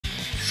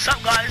What's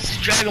up, guys? This is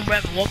Dragon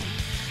Breath, and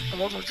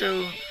welcome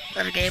to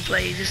another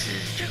gameplay. This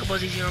is Dragon Ball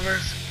Z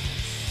Universe.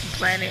 I'm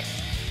playing it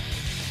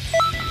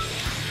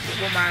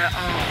with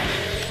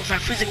my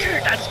freezing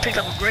character. I just picked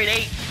up a grade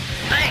 8.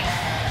 Bang!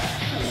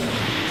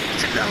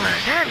 Took that line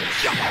of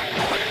damage.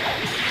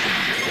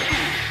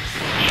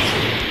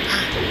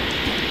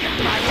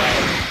 My way.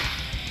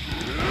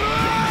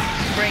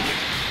 Break it.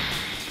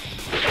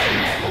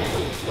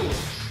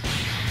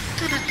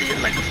 Dude, this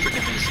did like a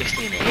freaking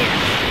 360 in the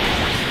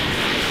air.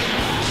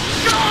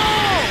 No!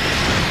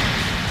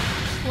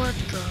 What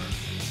the?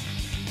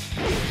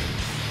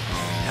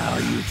 Now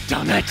you've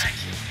done it.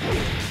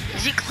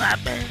 Is he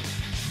clapping?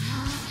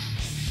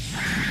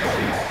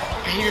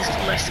 And he just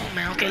likes to,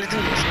 man. Okay, let's do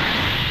this.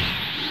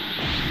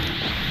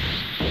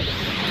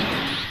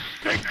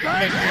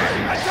 Attack!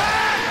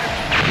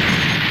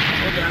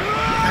 Hold on.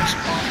 That's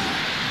wrong.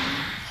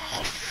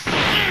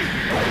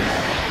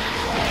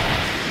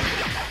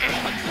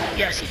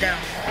 Yes, he's down.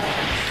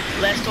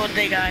 Last throw of the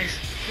day, guys.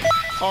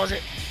 Pause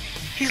it.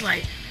 He's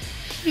like,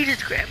 he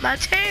just grabbed my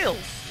tail.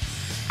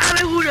 I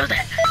mean, who does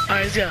that?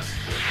 Alright, let's go.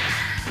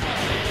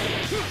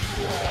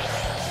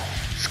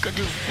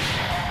 Skadoo.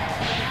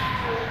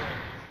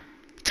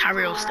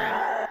 Tyrell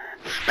style.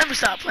 Let me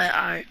stop playing.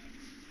 Alright.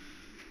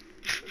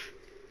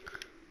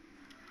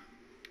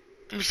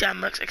 Let me see how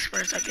much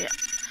experience I get.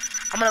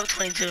 I'm level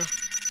 22.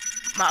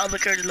 My other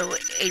character level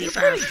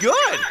 85. You're pretty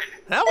good.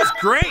 That was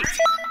great.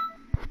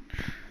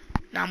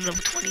 Now I'm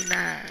level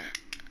 29.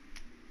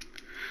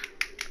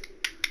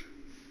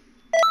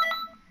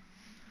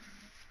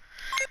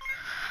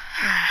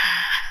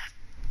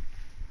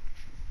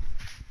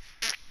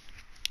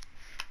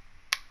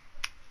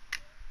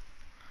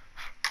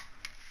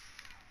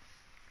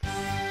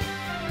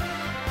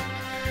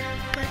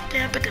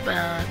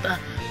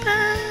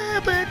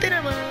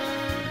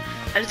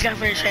 I just got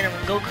finished training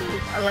with Goku.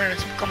 I learned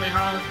some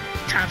Kamehameha,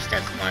 time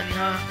step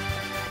Kamehameha,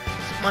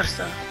 some other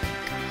stuff.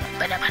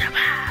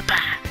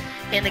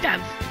 And they got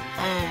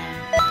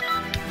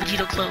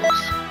Vegeta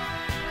clothes.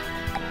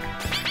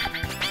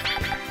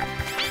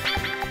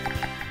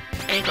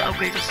 And go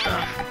upgrade the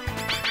stuff.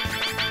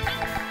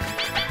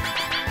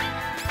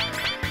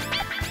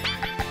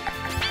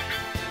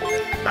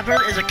 My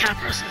brother is a cat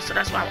person, so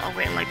that's why I'm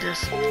upgrading like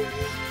this.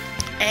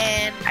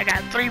 And I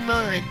got $3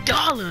 million.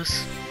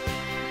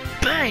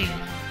 Bang!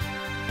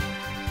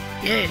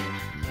 Yeah.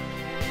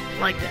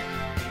 Like that.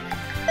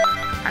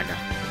 I know.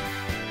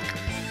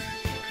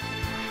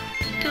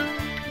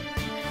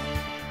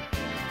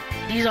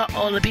 These are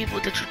all the people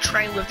that you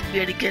train with to be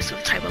able to get some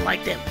type of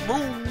like that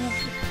move.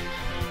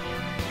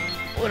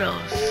 What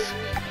else?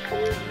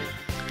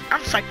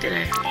 I'm psyched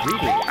today.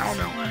 Really? I don't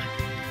know what.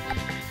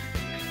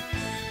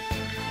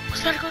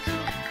 What's that gonna do?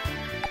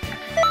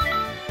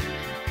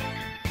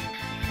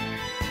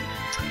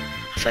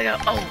 I feel like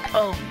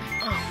oh.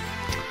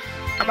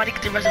 I'm about to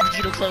get the rest of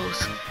Vegeta clothes.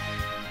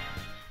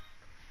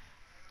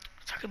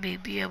 So I could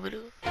be able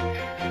to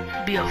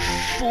be a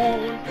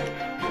full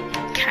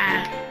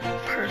cat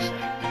person.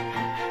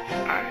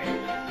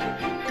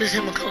 Alright. This is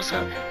him a close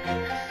up.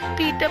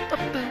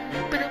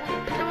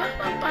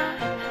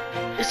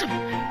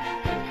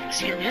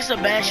 It's a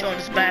bash on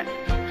his back.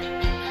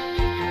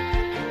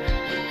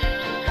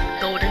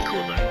 Golden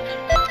cooler.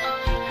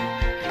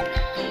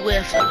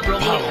 With a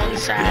Broly on the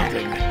side.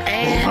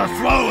 And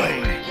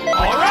overflowing.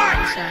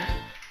 Alright!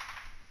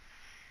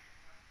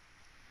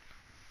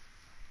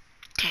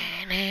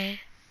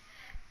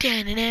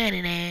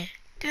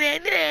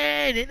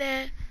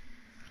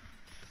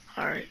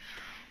 Alright.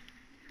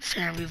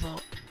 Sand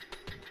Revolt.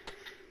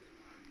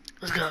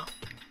 Let's go. Are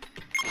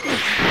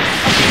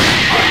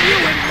you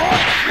in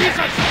more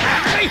reasons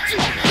family?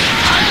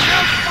 I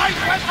will fight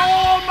with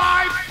all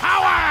my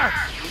power!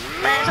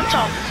 Man, I'm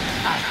talking.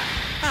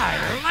 I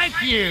like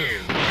you!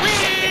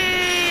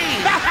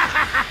 Whee!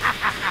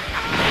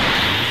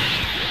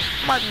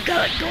 My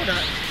god,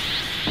 donut.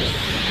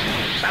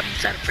 I'm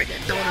inside a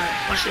freaking donut.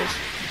 Watch this.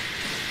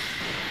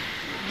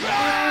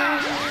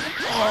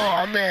 Oh,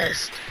 I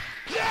missed.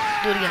 Do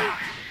it again.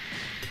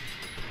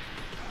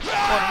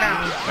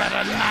 Now. You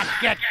better not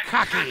get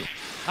cocky.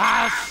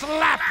 I'll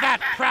slap that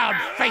proud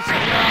face of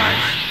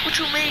yours. What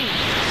you mean?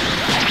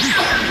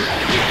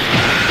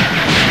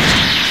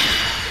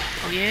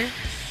 Oh yeah?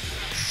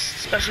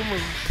 Special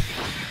move.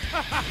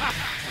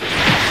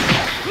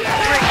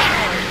 Great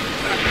cannon.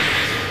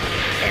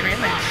 And I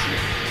missed.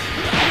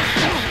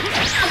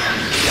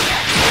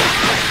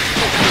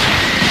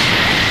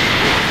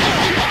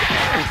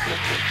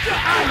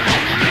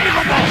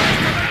 Unbelievable!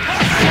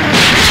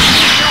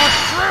 Your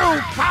true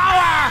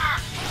power!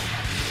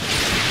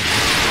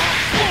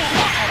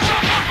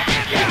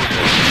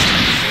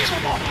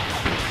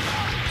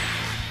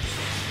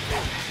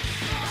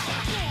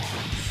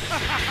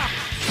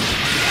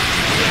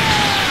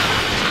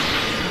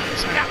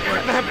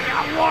 Be a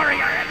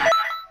warrior in that.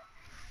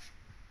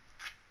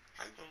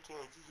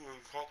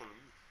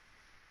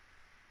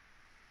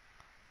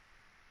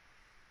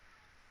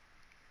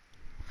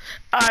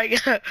 Alright,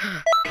 sorry,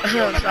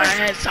 I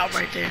had to stop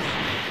right there.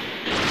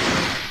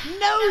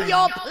 know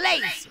your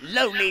place,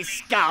 lowly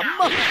scum.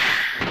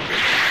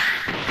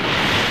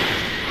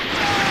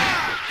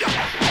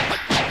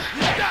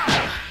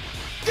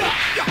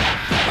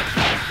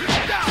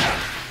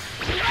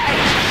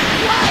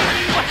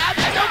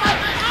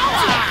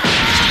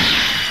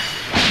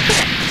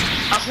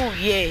 Oh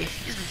yeah,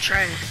 he's been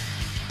trash.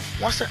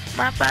 What's up?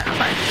 My fight.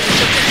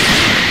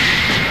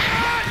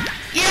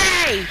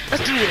 Yay!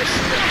 Let's do this.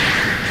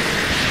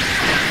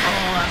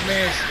 Oh, I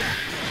missed.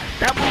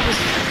 That move is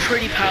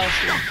pretty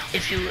powerful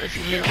if you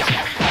hit it.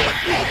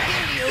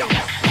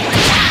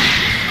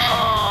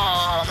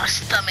 Oh, my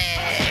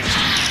stomach.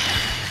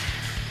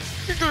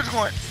 This dude's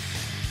going.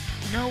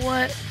 You know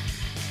what?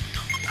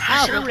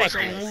 I should have put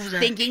some moves out.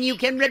 Thinking you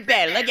can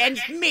rebel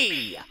against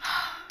me.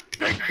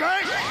 Big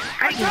Bang!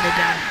 I need to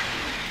die.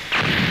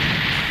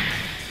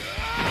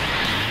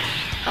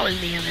 I was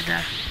needing to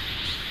die.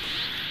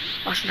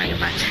 I should not get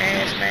my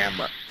chance, man,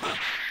 but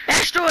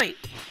Asteroid!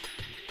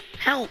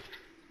 Help!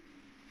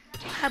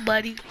 Hi,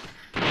 buddy.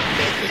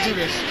 Let's do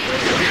this.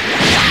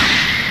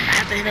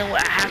 I have to hit him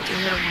with I have to.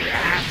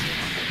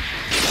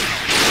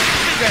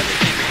 Grab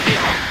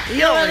it.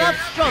 You're a lot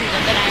stronger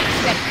than I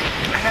expected.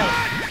 I help.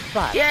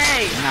 But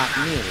yay! not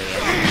nearly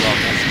as strong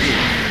as you.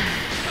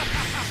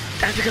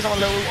 That's because I'm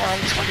low on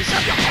 20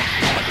 something.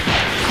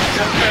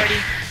 So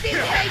 30.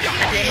 I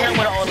didn't hit him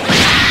with all the way.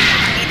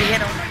 I need to hit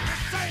him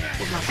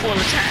with my full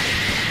attack.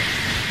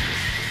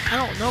 I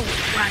don't know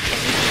why I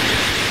can't hit him.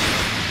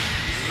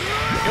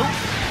 Nope.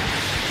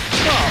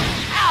 Oh,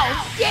 how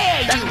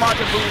dare That's you!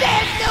 Martin Boone.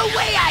 There's no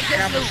way I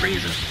And I'm can a lose.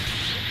 freezer.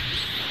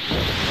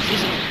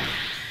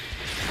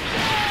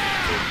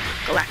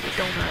 Galactic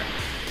donut.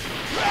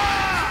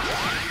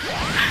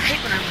 I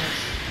hate when I miss.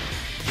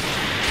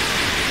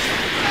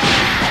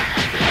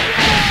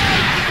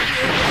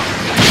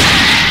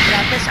 When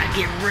I miss, I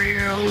get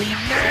really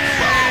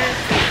mad.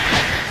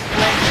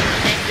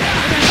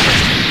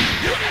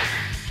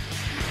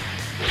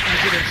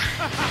 Let's do this.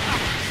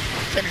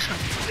 Finish him.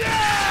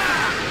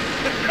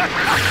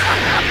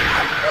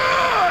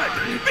 Good!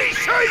 Be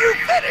sure you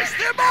finish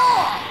them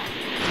all!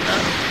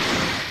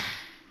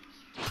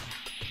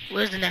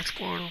 Where's the next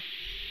portal?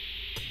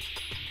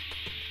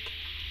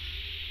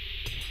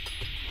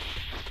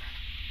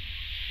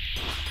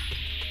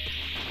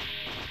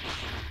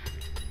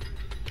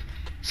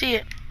 See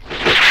it.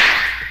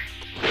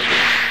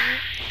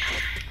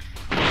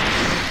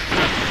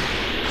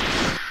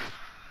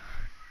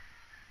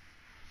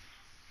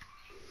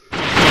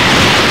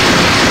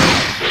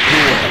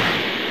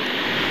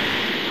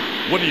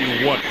 What do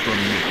you want from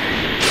me?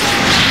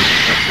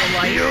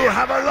 You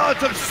have a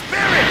lot of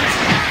spirit!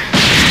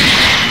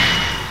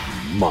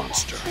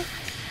 Monster.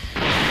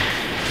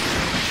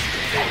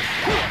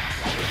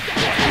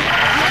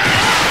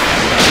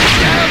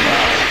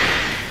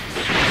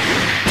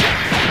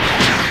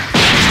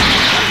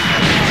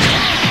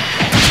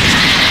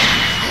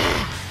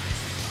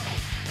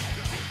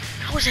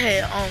 I wish I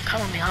had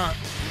calling me up.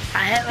 I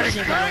had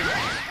everything going.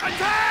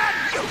 Attack!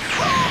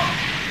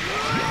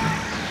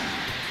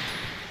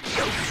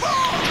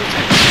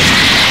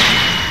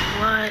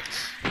 What?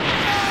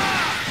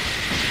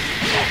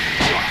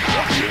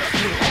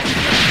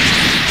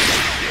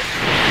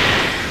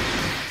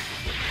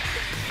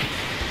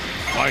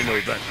 I know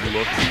that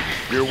look.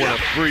 You're one of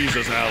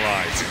Frieza's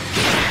allies.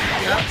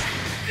 Yup.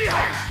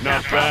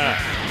 Not bad.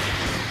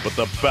 But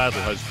the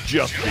battle has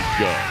just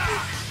begun.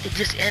 It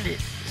just ended.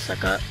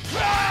 Suck up.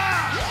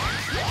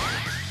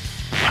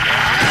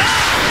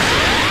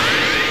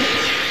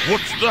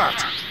 What's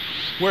that?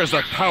 Where's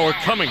that power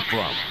coming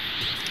from?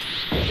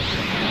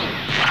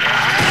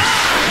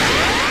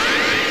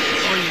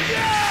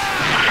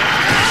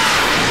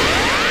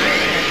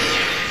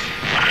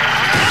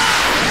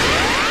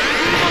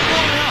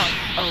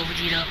 Oh,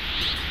 Vegeta.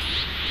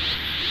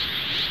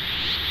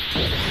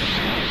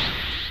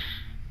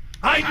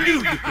 I knew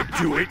you could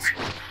do it!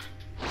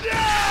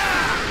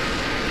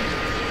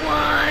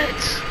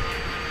 What?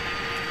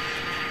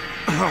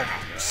 Oh,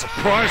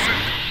 surprising.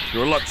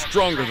 You're a lot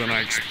stronger than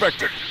I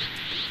expected.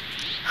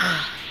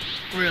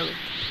 Really?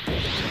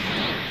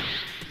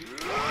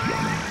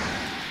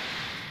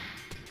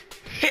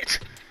 Hit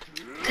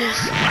this.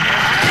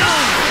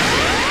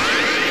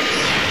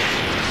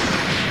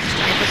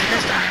 It was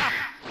this time.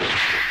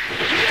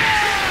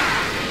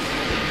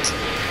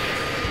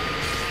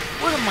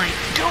 What am I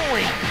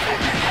doing?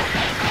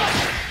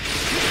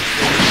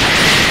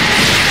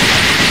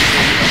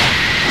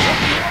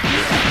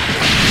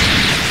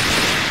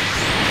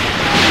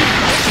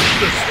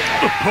 This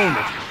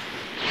opponent.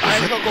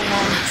 Alright, let's go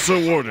on. So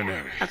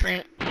ordinary. I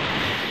think.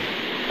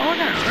 Oh,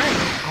 no, right.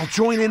 I'll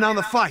join in on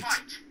the fight.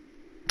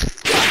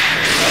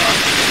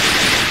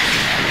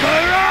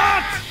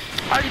 Karat!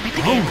 I already beat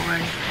the game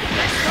already.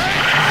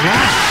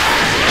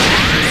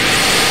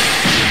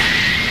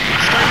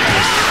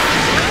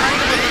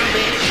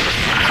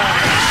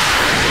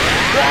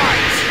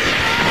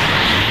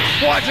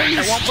 What are you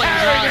At one point,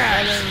 staring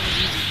at?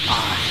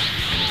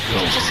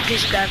 Just in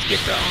case you guys get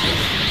the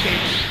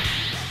game.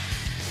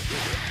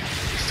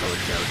 It's totally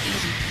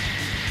easy.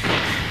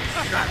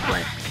 You know how to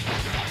play.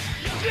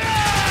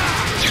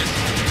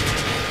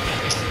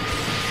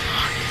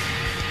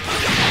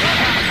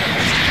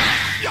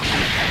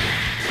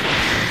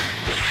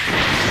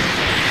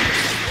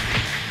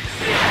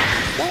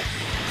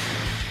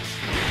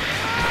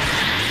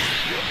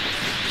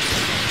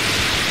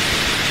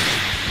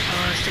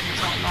 This thing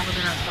was out longer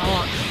than I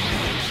thought.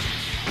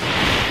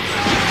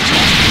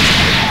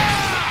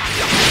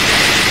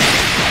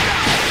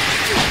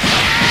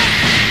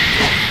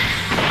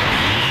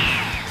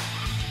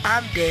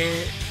 I'm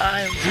dead.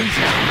 I'm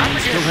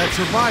Still had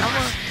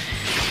survivors.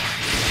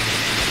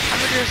 I'm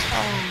just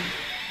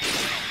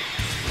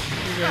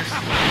do this.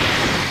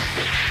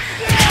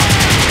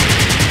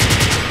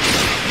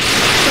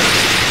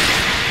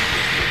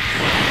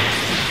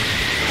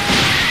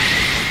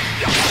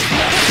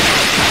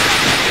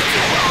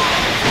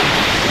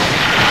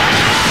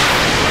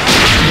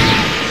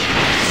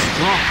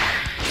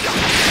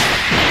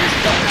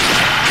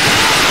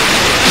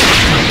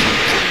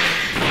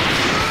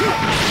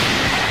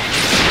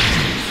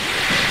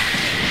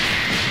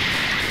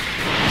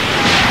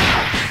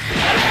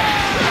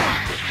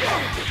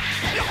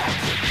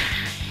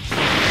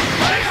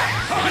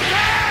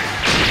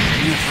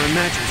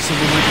 Imagine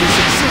someone like this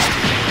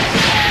existed.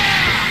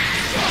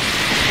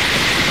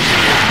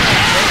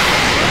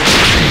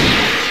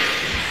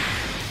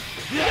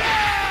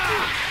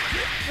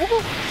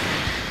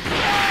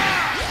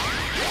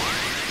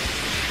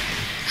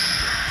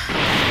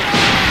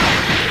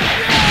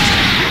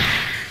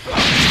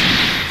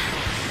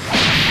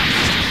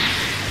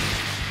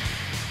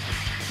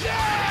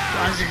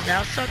 Rising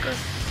now, sucker.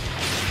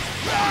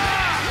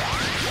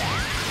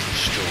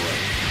 Destroy.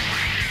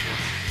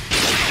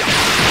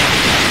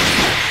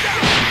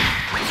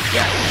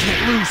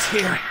 Can't lose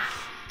here.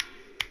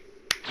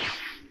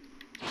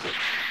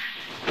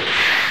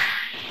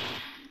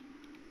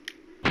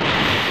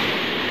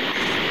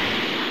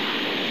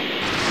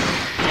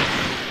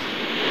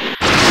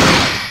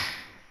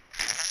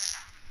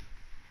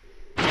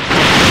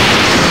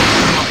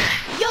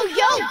 Yo,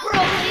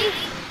 Broly!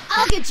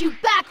 I'll get you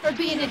back for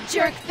being a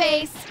jerk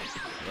face.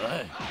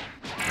 What?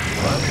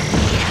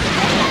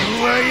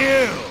 Who are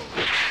you?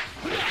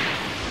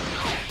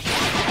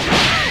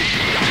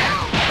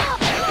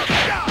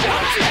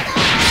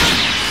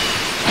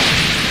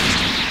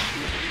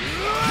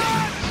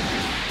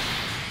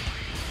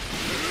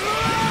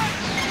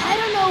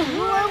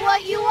 Who or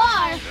what you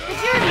are, but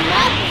you're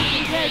nothing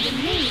compared to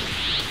me.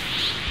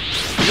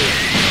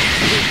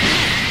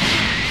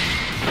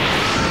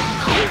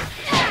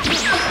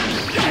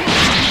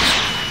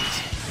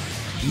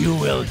 You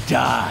will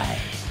die.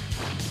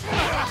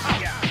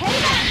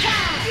 Payback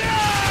time!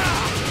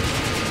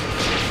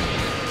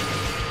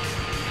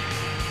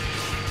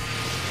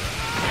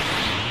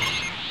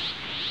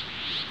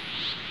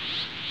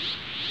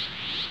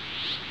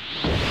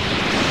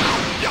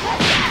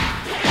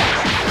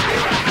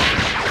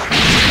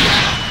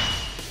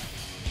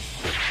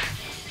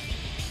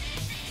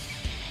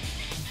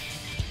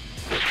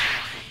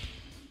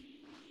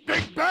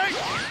 Big Bang!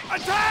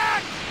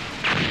 Attack!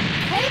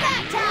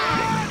 Payback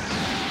time!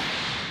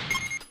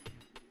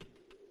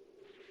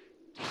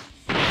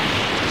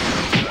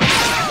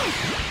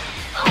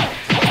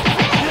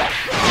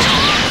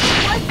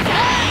 What's up?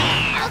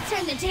 I'll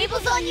turn the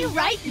tables on you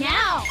right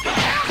now. What's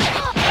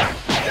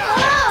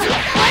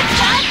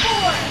that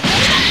for?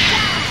 Payback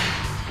time!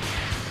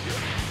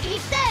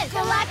 Eat this,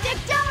 galactic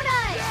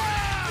donut!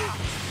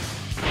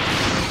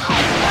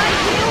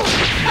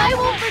 I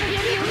won't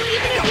forgive you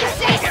even if you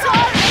say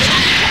sorry!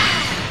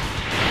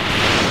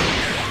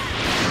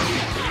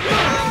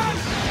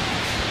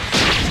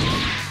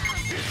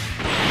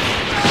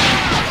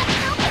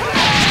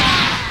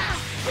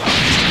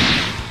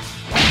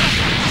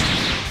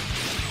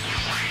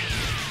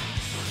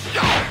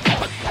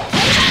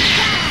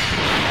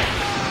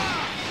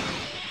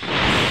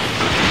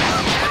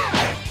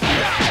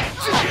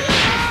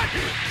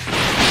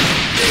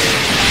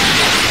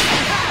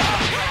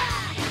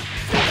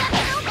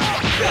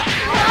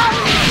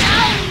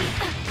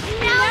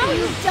 Now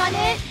you've done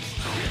it!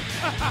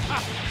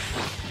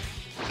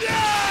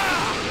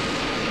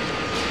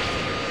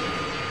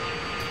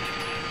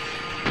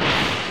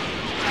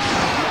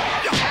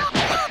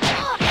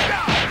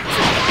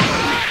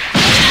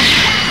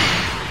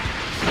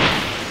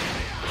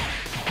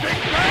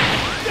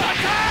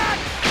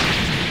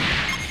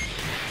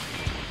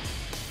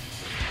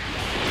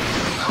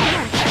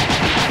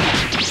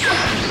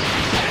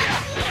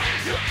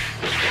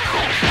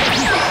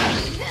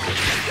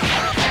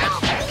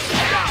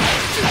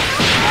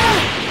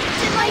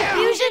 Did my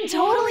fusion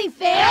totally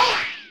fail?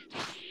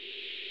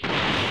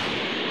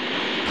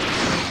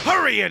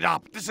 Hurry it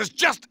up! This is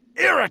just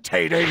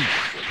irritating!